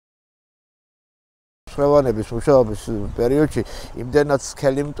მწვერვალების მუშაობის პერიოდში იმდენად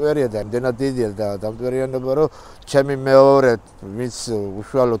სქელი მტვერია და იმდენად დიდია და დამტვერიანება, რომ ჩემი მეორე, ვინც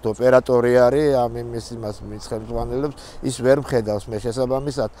უშუალოდ ოპერატორი არის, ამ იმას მის ხელმძღვანელობს, ის ვერ მხედავს მე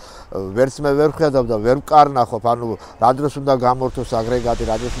შესაბამისად, ვერც მე ვერ მხედავ და ვერ ვკარნახობ, ანუ რა დროს უნდა გამორთოს აგრეგატი,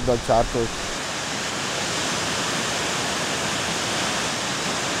 რა დროს უნდა ჩართოს.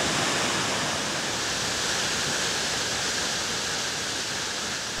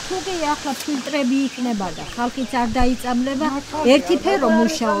 ახლა ფილტრები იქნება და ხალხიც არ დაიწამლება, ერთი ფერო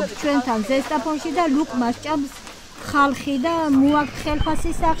მუშაობს ჩვენთან ზესტაფონში და ლუკ მასჭამს ხალხი და მოაქვს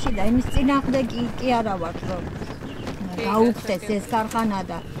ხელფასის სახში და იმის წინააღმდეგ კი არა ვარ, რომ გაუხდეს ეს ქარხანა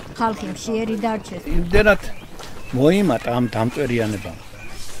და ხალხი მშიერი დარჩეს. იმდენად მოიმატა ამ დამტვერიანებამ.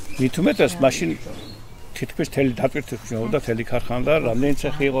 მით უმეტეს მაშინ თითქმის მთელი დატვირთვით მოვიდა მთელი ქარხანა და რამდენი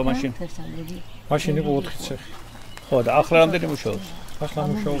ცეხი იყო მაშინ? მაშინ იყო 4 ცეხი. ხო და ახლა რამდენი მუშაობს?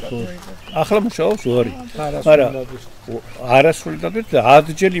 ახლა მუშაობს 2. მაგრამ არასრული დადვით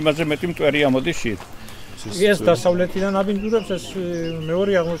 10 იმაზე მეტი მტვერი ამოდის შინ. ეს დასავლეთიდან აბინძურებს, ეს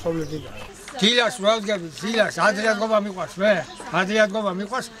მეორე აღმოსავლეთიდან. დილას ვადგები, დილას ადრიანობა მიყვარს მე. ადრიანობა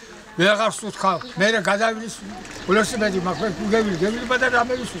მიყვარს. ვეღარ ვსუთხავ. მე გადავილის ველოსიპედი მაქვს, გევილი და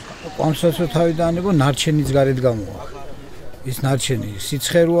რამე ვისუთხავ. კონსტიტუცია თავიდან იყო ნარჩენის გარეთ გამოვა. ის ნარჩენი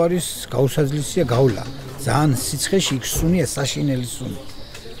სიცხერო არის, გაუსაძლისია გავლა. ძალიან სიცხეში იქ სუნია საშინელი სუნი.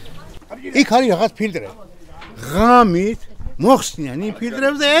 იქ არის რაღაც ფილტრები. ღამით მოხსნიან იმ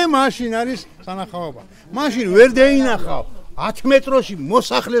ფილტრებს და მაშინ არის სანახაობა. მაშინ ვერ დაინახავ 10 მეტროში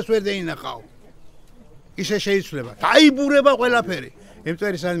მოსახლეს ვერ დაინახავ. ისე შეიცვლება. დაიბურება ყველაფერი.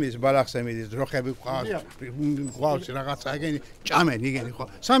 ემტვერის ადმის ბალახს ემიდის, დროხები ყავს, რაღაცა ეგენი ჭამენ იგენი ხო.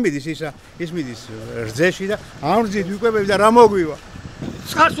 სამიდის ის მიდის რძეში და ამ რძით ვიკვებები და რა მოგვივა.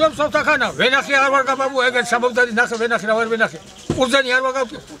 Scarce web softacana, venaki არ ვარ გაბაბუ ეგეთ საბავდადი ნახე ვენახი რა ვერ ვენახე. ყურძენი არ ვარ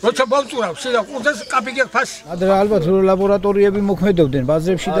გავწი. როცა ბავწურავ, შეიძლება ყურძენს კაპიკი ფასი. ადრე ალბათ ლაბორატორიები მოქმედებდნენ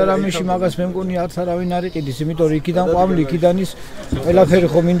ბაზრებში და რამეში მაგას მე მგონი არც არავინ არ იყიდის, იმიტომ რომ იქიდან ყვავლი, იქიდან ის ყველაფერი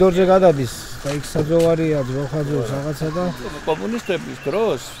ხო მინდორზე გადადის. და იქ საძოვარია, ძროხაძოს რაღაცა და კომუნისტების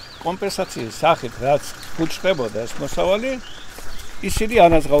დროს კომპენსაციის სახით რაც გუჭდებოდა ეს მოსავალი, ისინი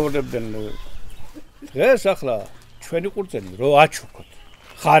ანაზღაურებდნენ. დღეს ახლა ჩვენი ყურძენი რო აჩუქოთ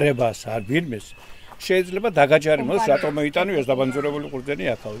ხარებას არ ვინმეს შეიძლება დაგაჯარიმოს რატომ მოიტანოს დაბანძურებული ყურძენი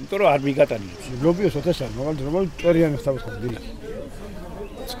აქაო იმიტომ რომ არ მიგატანიებს ლობიოს ოთეს არ მაგალითად რომ წერიანი ხსავს ხო დილას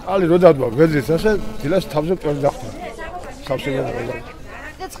წყალი რო დადვა გვერდით ასე დილას თავზე პერ დახტა სავსეა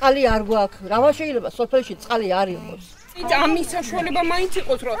და წყალი არ გვაქვს რა შეიძლება სოფელში წყალი არ იყოს ამის საშუალება მაინც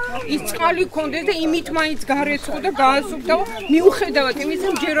იყოს რომ ის წყალი გქონდეს და იმით მაინც გარეცხო და გაასუფთავ მიუხედავად იმისა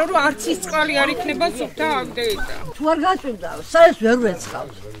მჯერა რომ არც ის წყალი არ იქნება სუფთა ამდედა თუ არ გაწვიმდა საერთოდ ვერ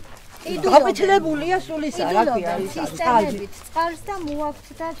ვეცხავს გაფეთლებულია სულ ისა რა ქვია ის სისტემებით წყალს და მოაქვთ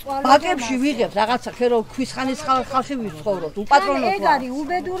და წყალს ბაკებში ვიღებთ რაღაცა ხერო ქვისხანის ხალხი ვიცხოვრობთ უპატრონოთ ეგ არის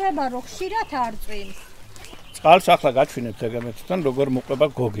უბედურება რომ ხშირად არ წვიმს წყალს ახლა გაჩვენებთ ეგამეთთან როგორ მოყვება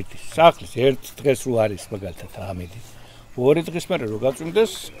გოგიტის სახლის ერთ დღეს რო არის მაგალითად ამიდი ორი დღის მერე რო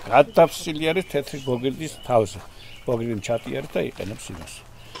გაწვიმდეს გადაფსილი არის თეთრი გოგიტის თავზე გოგიტი ჩატი არის და იყენებს იმას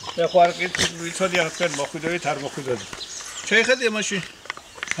მე ხო არ ვიცოდი ახლა თქვენ მოხვიდებით არ მოხვიდებით შეიხედე მაშინ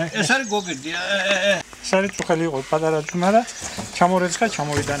ეს არის გოგიტი ეს არის წუხელი იყო პატარა ძმა და ჩამორეცხა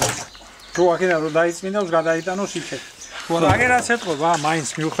ჩამოიტანა თუ აქედან რო დაიწმინდავს გადაიტანოს იქეთ აგერაც ეთყობა მაინც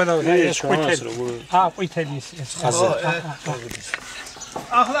მიუხედავად ეს ყვითელი ყვითელი ეს ხაზი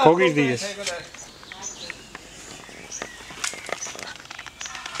ახლა გოგიტი ეს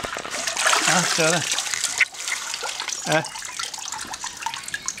ახლა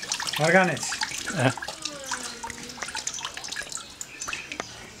მარგანეც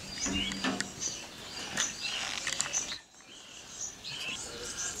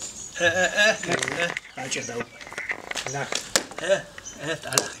აჭერდა ნახ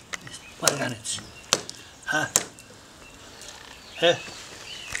ტალახი მარგანეც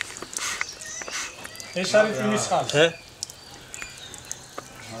ეს არის იმის ხალხი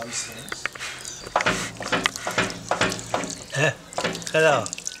ხედა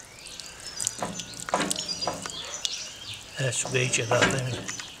ეს ვეჭერდა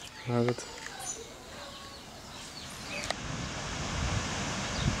მაგათ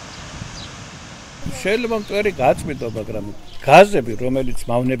შეიძლება მტვერი გაწმიდო, მაგრამ გაზები, რომელიც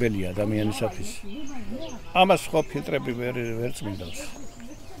მავნებელია ადამიანისათვის, ამას ხო ფილტრები ვერ წმინდავს.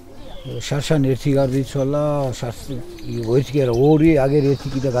 შარშან ერთი გარდიცვალა, ერთი კი არა, ორი, აგერ ერთი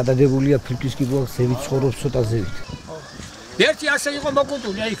კიდე გადადებულია ფილტვის კი გვაქვს ზევით ცხოვრობს ცოტა ზევით. ერთი ასე იყო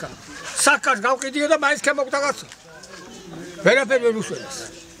მოკუტული აიქა. საკას გავყიდიო და მაინც ქემოკვდაგაც. ვერაფერი ვერ უშველეს.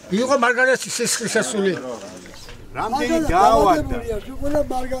 იყო მარგარეტის სისხლის შესული. რამდენი დაავადდა.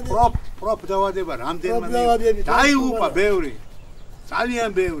 პროფ დაავადება რამდენი დაიღუპა ბევრი. ძალიან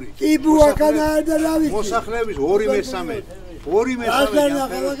ბევრი. მოსახლეობის 2/3.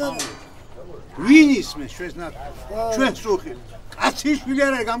 ვინ ისმის ჩვენ სუხი? კაციშვილი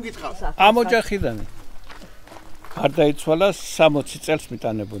არა გამკითხავს. ამ ოჯახიდან გარდაიცვალა 60 წელს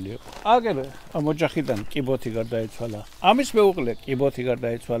მიტანებული იყო. აგერ ამ ოჯახიდან კიბოთი გარდაიცვალა. ამის მეუღლე კიბოთი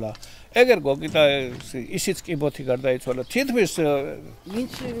გარდაიცვალა. ეგერ გოგიტა ისიც კიბოთი გარდაიცვალა. თითქმის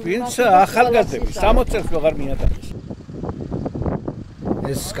ვინც ახალგაზრდები 60 წელს ვეღარ მიატანეს.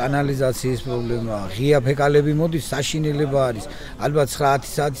 ეს კანალიზაციის პრობლემა, ღია ფეკალები მოდის, საშინელება არის. ალბათ 9-10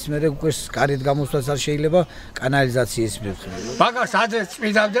 საათის მერე უკვე კარეთ გამოსვლაც არ შეიძლება კანალიზაციის მერე. მაგას ადრე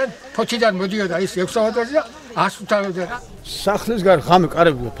წმიდავდნენ, ფოჩიდან მოდიოდა ის 6 საათი და ასუთავდნენ. სახლის გარ ხამე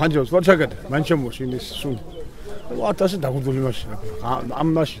კარები ფანჯრებს ვარ ჩაგადე. მან შემოში იმის სულ 1000 დაგუძული მაშინა. ამ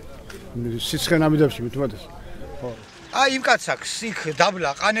მაშინ სიცხენ ამიდებში მithumetes. აი იმ კაცს აქვს იქ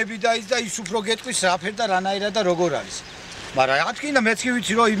დაბლა ყანები და ის უფრო გეტყვის რაფერ და რანაირად და როგორ არის. მაგრამ რა თქმა უნდა მეც კი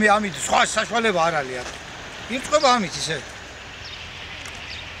ვიცი რომ იმე ამით სხვა საშუალება არ არის აქ. ირწყვება ამით ისე.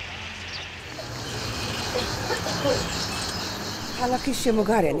 ქალაქის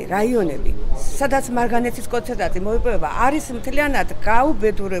შემოგარენი რაიონები, სადაც მარგანეცის კონცენტრატი მოიპოვება, არის მთლიანად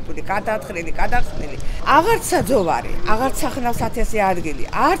გაუბედურებული, გადათხრილი, გადახსნილი. აღარც საძოვარი, აღარც სახნავ-სათესი ადგილი,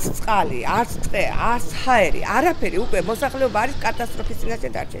 არც წყალი, არც ტყე, არც ჰაერი, არაფერი უკვე მოსახლეობა არის კატასტროფის წინაშე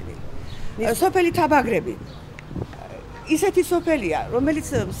დარჩენილი. სოფელი თაბაგრები ისეთი სოფელია, რომელიც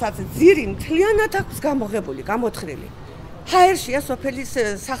ძირი მთლიანად აქვს გამოღებული, გამოთხრილი. ჰაერშია სოფელის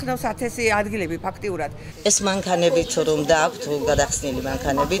სახნავ-სათესი ადგილები ფაქტიურად. ეს მანქანებით რომ დააქვთ გადახსნილი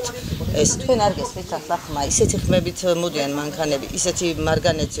მანქანებით, ეს თქვენ არ გესმით ახლა ხმა, ისეთი ხმებით მოდიან მანქანები, ისეთი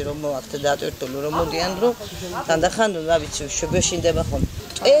მარგანეცი რომ მოაქვთ დატვირთული რომ მოდიან, რომ თანდახან რა ვიცი, შეგეშინდება ხომ.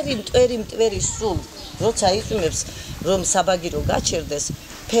 მტვერი სულ როცა იწვიმებს რომ საბაგირო გაჩერდეს,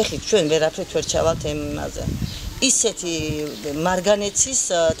 ფეხით ჩვენ ვერაფრით ვერ ჩავალთ იმაზე. ისეთი მარგანეცის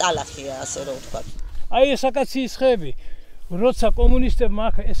ტალახია, ასე რომ ვთქვა. აი ეს აკაციის ხეები, როცა კომუნისტებმა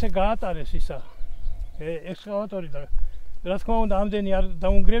ესე გაატარეს ისა ექსკავატორი და რა თქმა უნდა ამდენი არ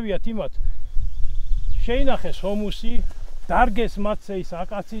დაუნგრევიათ იმათ. შეინახეს ჰომუსი, დარგეს მათზე ის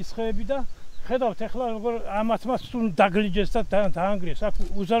აკაციის ხეები და ხედავთ ახლა როგორ ამათ მას სულ დაგლიჯეს და დაანგრიეს. აქ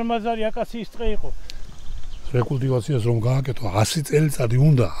უზარმაზარი აკაციის ტყე იყო. რეკულტივაციას რომ გააკეთო 100 წელიწადი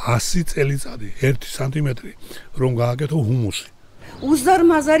უნდა 100 წელიწადი 1 სანტიმეტრი რომ გააკეთო ჰუმუსი.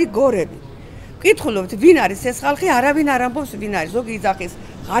 უზარმაზარი გორები. ვკითხულობთ ვინ არის ეს ხალხი, არავინ არ ამბობს ვინ არის. ზოგი იძახის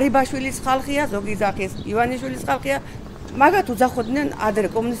ღარიბაშვილის ხალხია, ზოგი იძახის ივანიშვილის ხალხია. მაგათ უძახოდნენ ადრე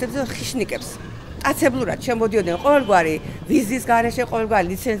კომუნისტებს და ხიშნიკებს. აცებლურად შემოდიოდნენ ყოველგვარი ვიზის გარეშე, ყოველგვარი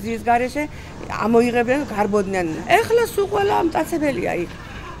ლიცენზიის გარეშე, ამოიღებდნენ, გარბოდნენ. ეხლა სულ ყველა ამტაცებელია იქ.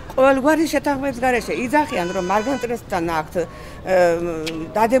 ყოველგვარი შეთანხმების გარეშე იძახიან რომ მარგანტრესთან აქვთ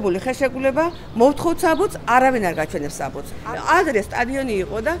დადებული ხელშეკრულება, მოვთხოვთ საბუთს, არავინ არ გაჩვენებს საბუთს. ადრე სტადიონი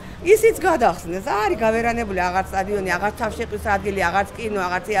იყო და ისიც გადახსნეს. არის გავერანებული აღარ სტადიონი, აღარ თავშეყრის ადგილი, აღარ კინო,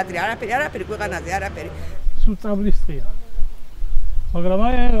 აღარ თეატრი, არაფერი ქვეყანაზე, არაფერი. სულ წაბლის ტყია. მაგრამ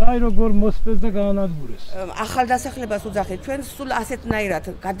აი როგორ მოსწეს და გაანადგურეს. ახალ დასახლებას უძახით, ჩვენ სულ ასეთნაირად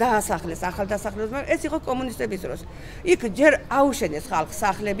გადაასახლეს ახალ დასახლებას, მაგრამ ეს იყო კომუნისტების დროს. იქ ჯერ აუშენეს ხალხს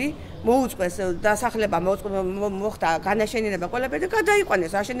სახლები, მოუწყვეს დასახლება, მოხდა განაშენიანება ყველაფერი და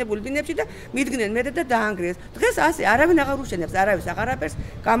გადაიყვანეს აშენებულ ბინებში და მიდგნენ მერე და დაანგრიეს. დღეს ასე არავინ აღარ უშენებს, არავის აღარაფერს,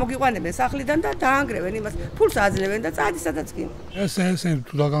 გამოგიყვანებენ სახლიდან და დაანგრევენ იმას, ფულს აძლევენ და წადისადაც კი. ეს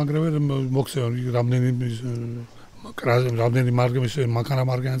თუ დაგანგრევენ მოქცევენ რამდენი მანქანა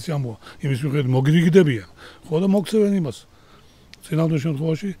მარგანეცი ამოა, იმის მიხედვით მოგიდიგდებიან, ხო და მოქცევენ იმას. წინავდე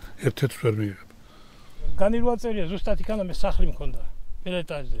შემთხვევაში ერთ-ერთს ვერ მიიღებ. განირვალწერია ზუსტად იქანამე სახლი მქონდა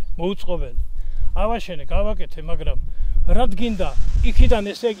ელეტაჟზე, მოუწყობელი. ავაშენე, გავაკეთე, მაგრამ რა დგინდა, იქიდან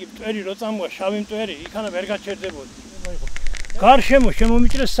ესე იგი მტვერი რო წამოა, შავი მტვერი, იქანა ვერ გაჩერდებოდი. გარშემო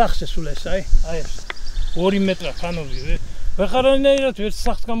შემომიჭრეს სახზე სულ ეს, აი ეს 2 მეტრა ხანოვი, ვეღარანაირად ვერც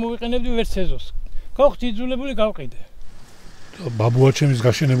სახს გამოვიყენებდი, ვერც ეზოს. გავხდი იძულებული გავყიდე. ბაბუაჩემის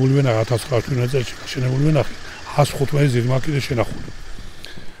გაშენებული ვენახი 1908 წელს გაშენებული ვენახი 115 ზირმაკიდე შენახული.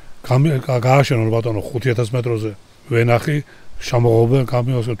 გააშენო ბატონო 5000 მეტროზე ვენახი შემოღობენ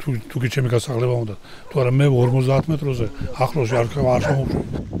კამიონს თუ კი ჩემი გასახლება უნდა. თუ არა მე 50 მეტროზე ახლოში არ შემოვშვი.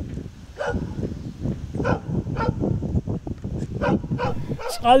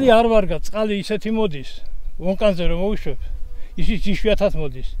 წყალი არ ვარგა, წყალი ისეთი მოდის, ვონკანზე რომ მოვიშვებ, ისიც იშვიათად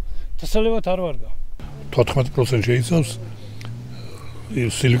მოდის. დასალებად არ ვარგა. 14% შეიცავს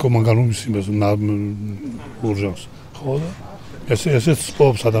სილიკომანგანუმის იმას ლურჯანს. ხო და ესეც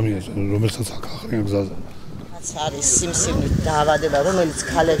სპობს ადამიანს, რომელსაც აქ ახრიან გზაზე. რაც არის სიმსივნით დაავადება, რომელიც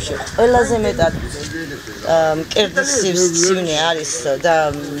ქალებში ყველაზე მეტად მკერდის სიმსივნე არის და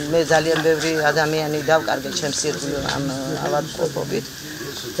მე ძალიან ბევრი ადამიანი დავკარგე ჩემს ირგვლივ ამ ავადმყოფობით.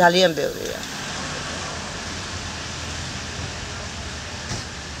 ძალიან ბევრია.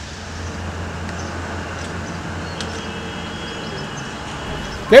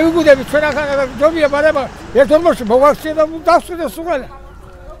 დევიგუდები ჩვენ ახლა ჯობია ბარება ერთ ორმოში მოვაქცია და დავსვიდეს უყელა.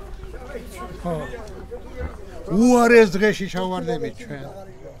 უარეს დღეში ჩავარდებით ჩვენ.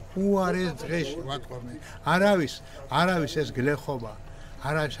 უარეს დღეში ვატყობნე. არავის ეს გლეხობა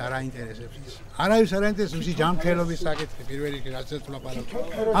არავის არ აინტერესებს ის. არავის არ აინტერესებს მისი ჯანმრთელობის საკითხი პირველი რაც ვლაპარაკობ.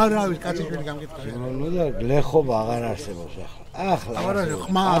 არავის კაციშვილი გამკითხავია. ნუ და გლეხობა აღარ არსებობს ახლა. ახლა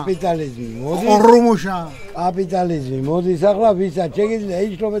კაპიტალიზმი მოდის. ყრუმუშა. კაპიტალიზმი მოდის ახლა ვისაც შეგიძლია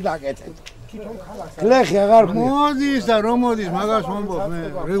იშრობე დაკეთეთ. გლეხი აღარ მოდის და რომ მოდის მაგას ვამბობ მე.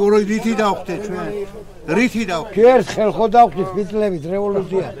 როგორ რითი დავხდე ჩვენ? რითი დავხდე? ქერს ხელხო დავხდით ფიტლებით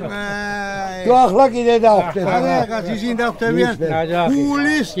რევოლუცია. თუ ახლა კიდე დავხდეთ. რაღაც ისინი დავხდებიან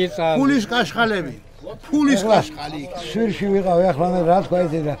ფულის კაშხალები. ფულის კაშხალი. შვირში ვიყავი ახლა მე რა თქვა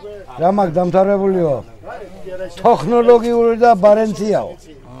იცი და რა მაგ დამთავრებულიო. ტექნოლოგიური და ბარენციაო.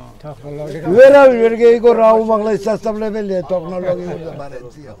 ვერავინ ვერ გეიგო რა უმაღლესი სასწავლებელია ტექნოლოგიური და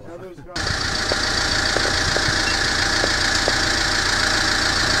ბარენციაო.